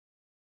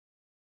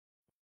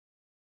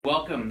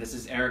Welcome, this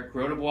is Eric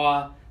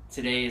Godebois.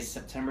 Today is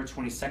September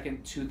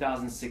 22nd,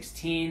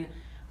 2016.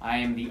 I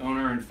am the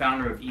owner and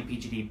founder of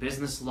EPGD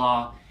Business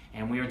Law,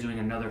 and we are doing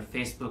another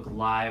Facebook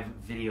Live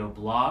video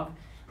blog.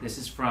 This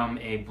is from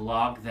a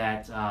blog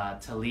that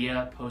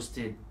Talia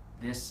posted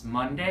this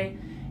Monday,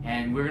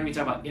 and we're going to be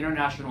talking about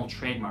international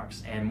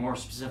trademarks, and more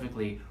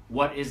specifically,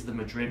 what is the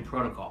Madrid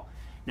Protocol?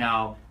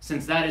 Now,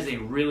 since that is a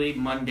really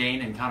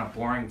mundane and kind of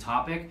boring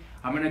topic,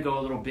 I'm going to go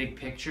a little big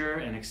picture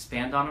and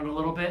expand on it a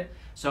little bit.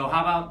 So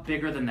how about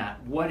bigger than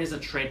that? What is a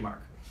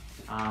trademark?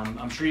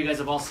 I'm sure you guys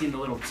have all seen the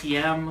little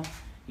TM.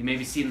 You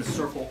maybe seen the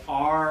circle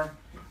R.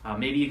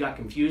 Maybe you got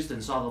confused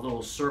and saw the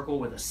little circle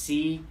with a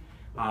C.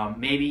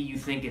 Maybe you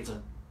think it's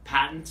a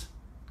patent.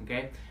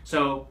 Okay?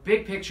 So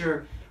big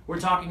picture, we're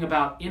talking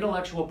about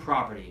intellectual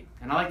property.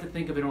 And I like to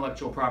think of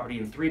intellectual property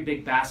in three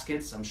big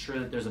baskets. I'm sure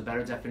that there's a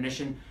better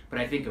definition, but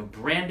I think of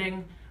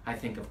branding, I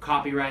think of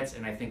copyrights,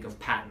 and I think of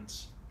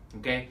patents.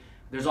 Okay?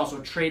 There's also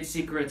trade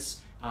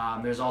secrets.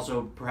 There's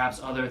also perhaps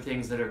other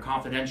things that are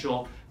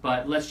confidential,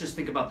 but let's just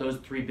think about those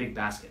three big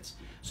baskets.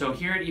 So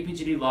here at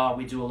EPGD Law,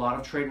 we do a lot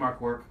of trademark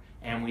work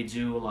and we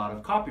do a lot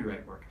of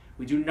copyright work.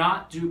 We do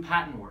not do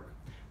patent work.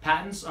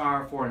 Patents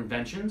are for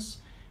inventions,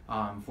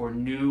 for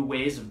new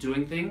ways of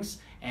doing things,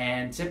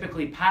 and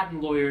typically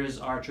patent lawyers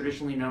are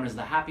traditionally known as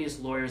the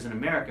happiest lawyers in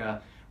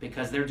America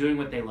because they're doing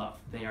what they love.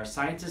 They are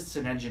scientists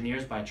and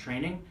engineers by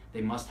training.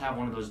 They must have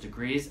one of those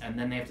degrees, and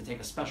then they have to take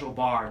a special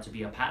bar to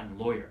be a patent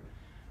lawyer.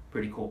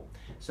 Pretty cool.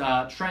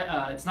 So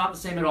it's not the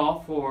same at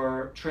all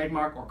for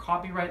trademark or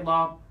copyright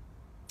law.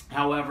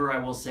 However, I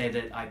will say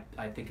that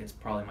I think it's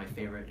probably my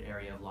favorite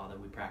area of law that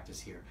we practice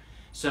here.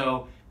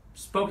 So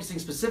focusing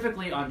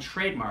specifically on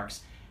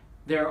trademarks,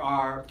 there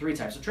are three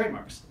types of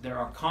trademarks. There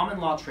are common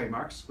law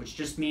trademarks, which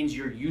just means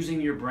you're using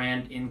your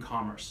brand in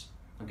commerce.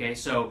 Okay,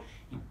 so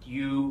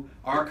you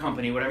are a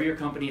company, whatever your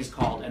company is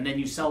called, and then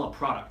you sell a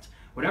product.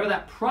 Whatever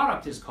that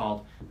product is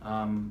called,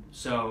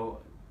 so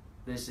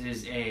this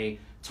is a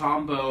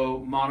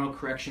Tombow mono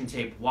correction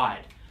tape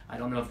wide. I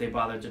don't know if they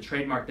bothered to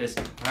trademark this.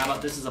 Or how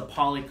about this is a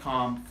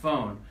Polycom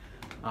phone.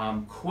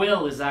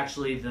 Quill is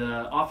actually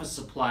the office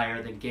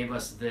supplier that gave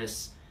us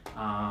this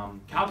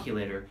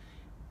calculator.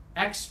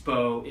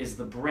 Expo is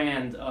the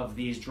brand of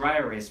these dry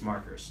erase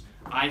markers.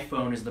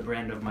 iPhone is the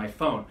brand of my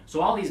phone.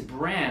 So all these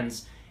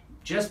brands,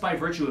 just by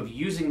virtue of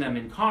using them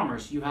in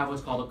commerce, you have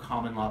what's called a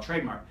common law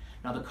trademark.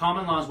 Now the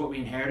common law is what we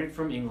inherited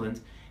from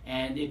England,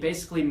 and it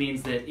basically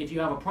means that if you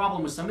have a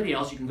problem with somebody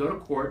else, you can go to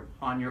court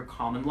on your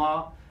common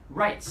law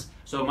rights.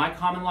 So my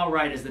common law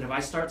right is that if I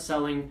start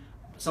selling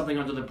something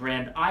under the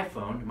brand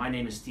iPhone, my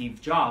name is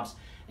Steve Jobs,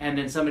 and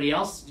then somebody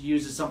else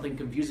uses something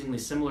confusingly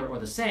similar or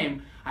the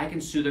same, I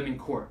can sue them in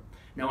court.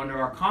 Now under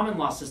our common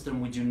law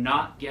system, we do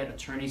not get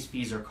attorney's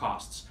fees or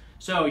costs.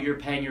 So you're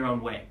paying your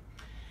own way.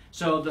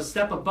 So the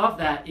step above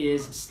that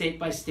is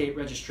state-by-state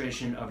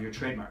registration of your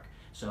trademark.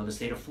 So the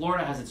state of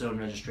Florida has its own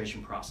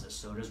registration process.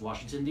 So does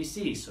Washington,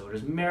 D.C. So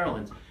does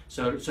Maryland.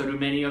 So do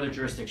many other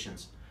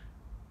jurisdictions.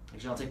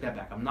 Actually, I'll take that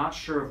back. I'm not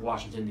sure if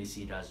Washington,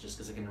 D.C. does, just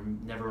because I can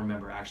never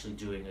remember actually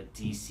doing a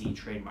D.C.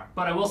 trademark.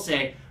 But I will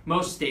say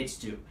most states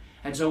do.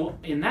 And so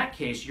in that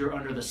case, you're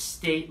under the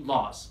state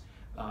laws,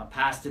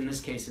 passed in this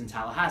case in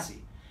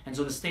Tallahassee. And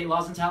so the state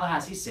laws in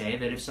Tallahassee say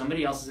that if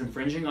somebody else is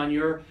infringing on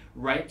your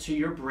right to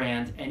your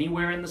brand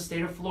anywhere in the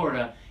state of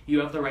Florida,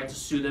 you have the right to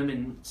sue them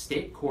in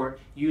state court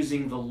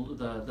using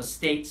the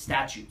state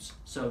statutes.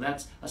 So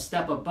that's a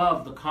step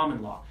above the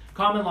common law.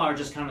 Common law are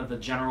just kind of the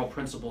general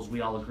principles we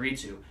all agree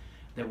to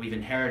that we've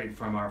inherited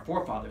from our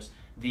forefathers.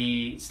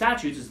 The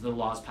statutes is the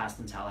laws passed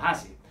in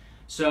Tallahassee.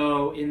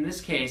 So in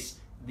this case,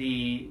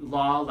 the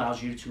law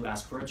allows you to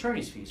ask for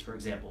attorney's fees, for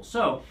example.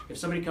 So if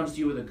somebody comes to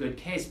you with a good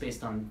case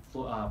based on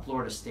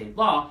Florida state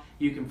law,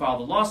 you can file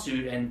the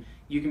lawsuit, and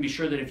you can be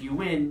sure that if you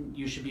win,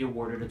 you should be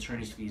awarded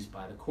attorney's fees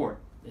by the court.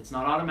 It's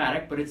not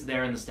automatic, but it's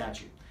there in the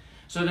statute.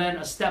 So then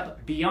a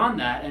step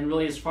beyond that, and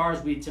really as far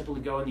as we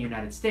typically go in the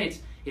United States,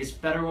 is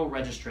federal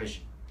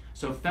registration.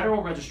 So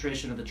federal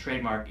registration of the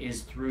trademark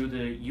is through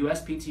the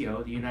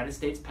USPTO, the United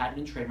States Patent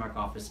and Trademark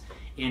Office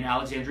in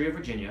Alexandria,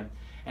 Virginia.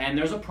 And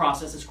there's a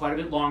process. It's quite a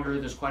bit longer.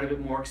 There's quite a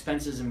bit more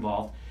expenses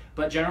involved.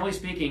 But generally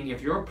speaking,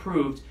 if you're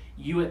approved,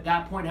 you at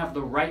that point have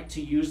the right to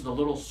use the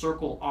little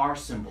circle R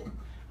symbol.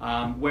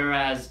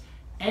 Whereas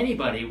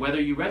anybody, whether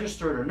you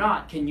register it or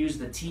not, can use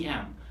the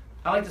TM.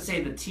 I like to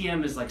say the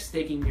TM is like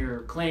staking your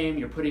claim.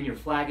 You're putting your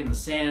flag in the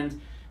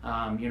sand.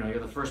 You're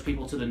the first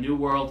people to the new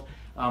world.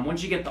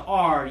 Once you get the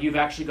R, you've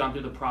actually gone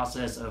through the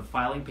process of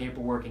filing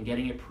paperwork and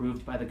getting it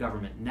approved by the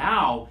government.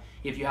 Now,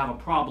 if you have a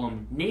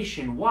problem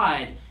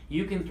nationwide,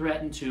 you can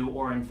threaten to,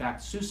 or in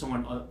fact sue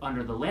someone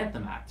under the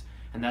Lanham Act.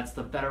 And that's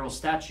the federal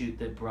statute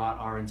that brought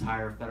our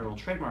entire federal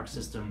trademark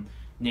system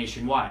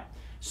nationwide.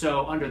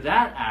 So under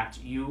that act,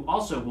 you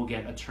also will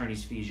get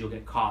attorney's fees, you'll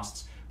get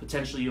costs,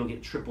 potentially you'll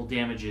get triple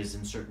damages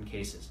in certain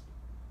cases.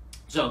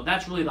 So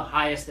that's really the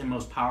highest and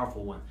most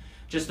powerful one.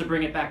 Just to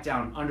bring it back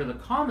down, under the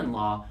common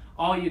law,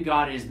 all you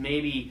got is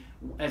maybe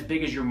as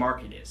big as your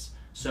market is.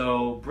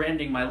 So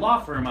branding my law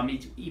firm, I'm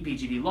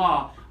EPGD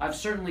Law, I've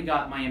certainly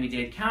got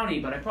Miami-Dade County,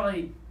 but I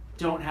probably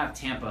don't have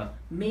Tampa,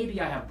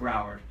 maybe I have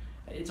Broward.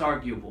 It's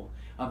arguable.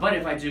 But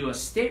if I do a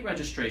state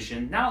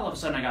registration, now all of a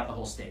sudden I got the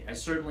whole state. I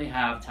certainly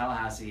have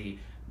Tallahassee,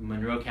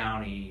 Monroe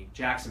County,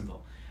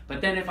 Jacksonville. But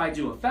then if I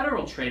do a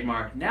federal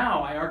trademark,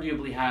 now I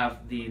arguably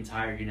have the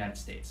entire United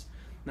States.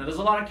 Now there's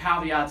a lot of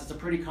caveats, it's a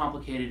pretty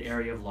complicated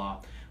area of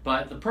law,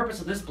 but the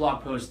purpose of this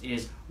blog post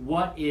is,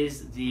 what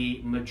is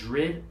the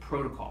Madrid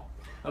Protocol?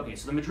 Okay,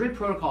 so the Madrid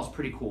Protocol is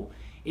pretty cool.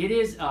 It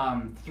is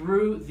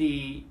through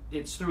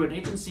an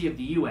agency of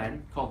the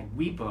UN called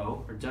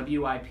WIPO, or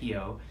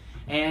WIPO,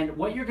 and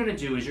what you're going to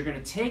do is you're going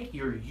to take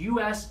your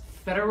US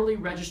federally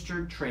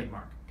registered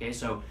trademark. Okay,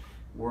 so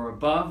we're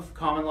above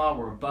common law,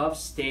 we're above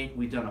state,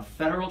 we've done a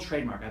federal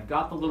trademark. I've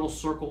got the little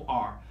circle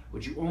R,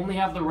 which you only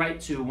have the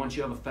right to once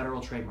you have a federal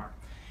trademark.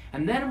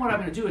 And then what I'm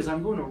going to do is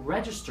I'm going to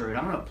register it,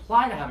 I'm going to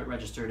apply to have it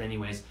registered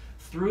anyways,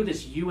 through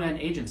this UN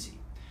agency.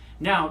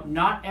 Now,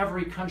 not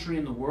every country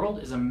in the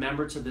world is a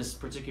member to this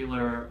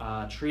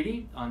particular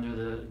treaty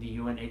under the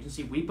UN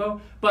agency, WIPO,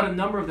 but a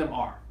number of them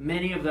are,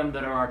 many of them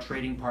that are our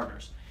trading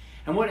partners.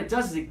 And what it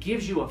does is it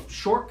gives you a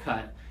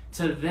shortcut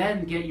to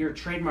then get your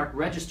trademark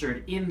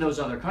registered in those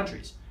other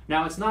countries.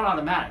 Now, it's not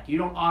automatic. You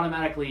don't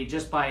automatically,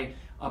 just by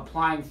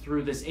applying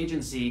through this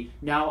agency,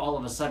 now all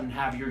of a sudden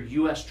have your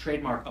US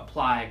trademark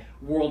apply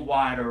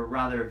worldwide, or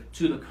rather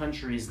to the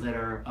countries that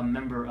are a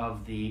member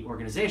of the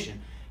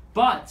organization.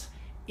 But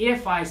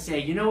if I say,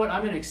 you know what,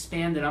 I'm going to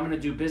expand it, I'm going to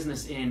do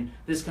business in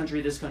this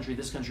country, this country,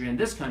 this country, and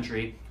this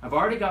country, I've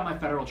already got my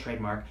federal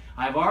trademark,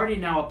 I've already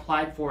now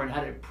applied for and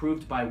had it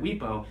approved by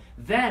WIPO,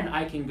 then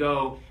I can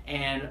go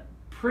and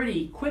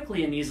pretty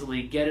quickly and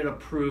easily get it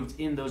approved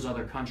in those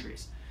other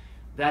countries.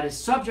 That is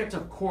subject,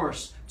 of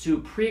course, to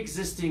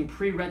pre-existing,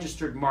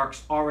 pre-registered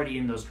marks already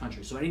in those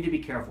countries. So I need to be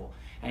careful.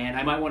 And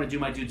I might want to do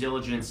my due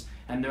diligence,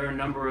 and there are a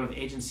number of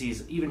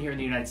agencies, even here in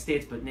the United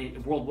States, but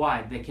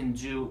worldwide, that can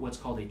do what's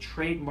called a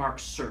trademark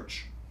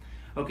search.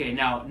 Okay,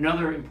 now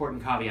another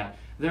important caveat.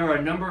 There are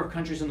a number of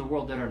countries in the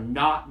world that are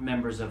not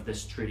members of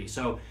this treaty.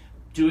 So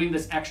doing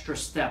this extra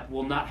step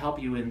will not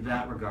help you in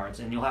that regards,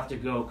 and you'll have to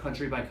go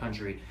country by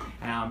country.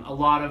 A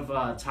lot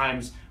of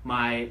times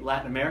my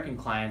Latin American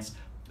clients,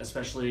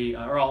 especially,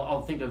 or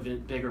I'll think of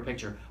it bigger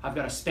picture. I've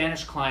got a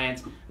Spanish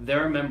client,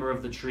 they're a member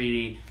of the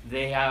treaty,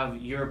 they have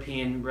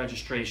European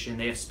registration,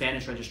 they have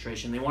Spanish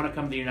registration, they want to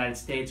come to the United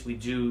States, we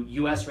do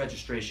US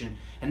registration,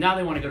 and now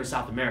they want to go to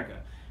South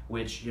America,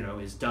 which, you know,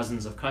 is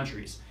dozens of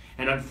countries.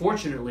 And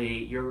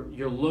unfortunately,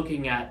 you're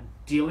looking at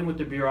dealing with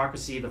the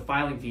bureaucracy, the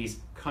filing fees,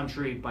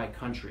 country by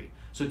country.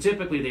 So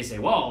typically they say,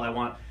 well, I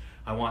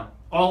want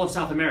all of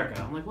South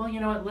America. I'm like, well, you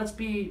know what, let's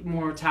be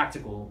more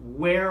tactical.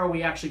 Where are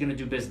we actually going to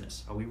do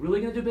business? Are we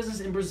really going to do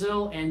business in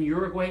Brazil and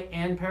Uruguay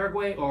and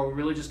Paraguay, or are we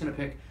really just going to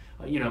pick,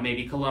 you know,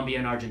 maybe Colombia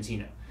and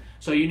Argentina?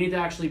 So you need to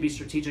actually be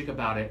strategic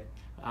about it.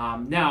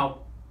 Now,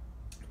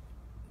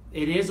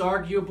 it is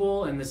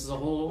arguable, and this is a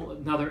whole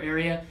another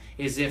area,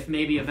 is if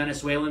maybe a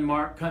Venezuelan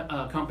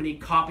company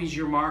copies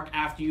your mark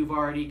after you've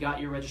already got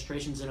your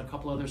registrations in a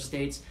couple other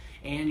states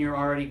and you're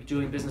already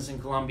doing business in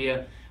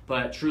Colombia.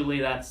 But truly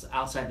that's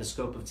outside the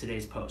scope of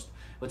today's post.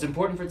 What's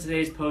important for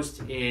today's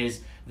post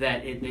is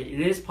that it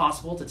is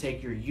possible to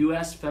take your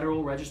US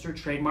federal registered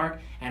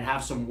trademark and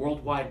have some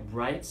worldwide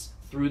rights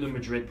through the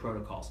Madrid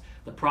protocols.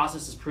 The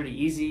process is pretty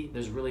easy.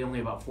 There's really only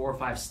about 4 or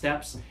 5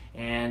 steps,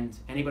 and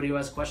anybody who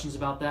has questions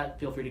about that,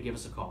 feel free to give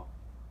us a call.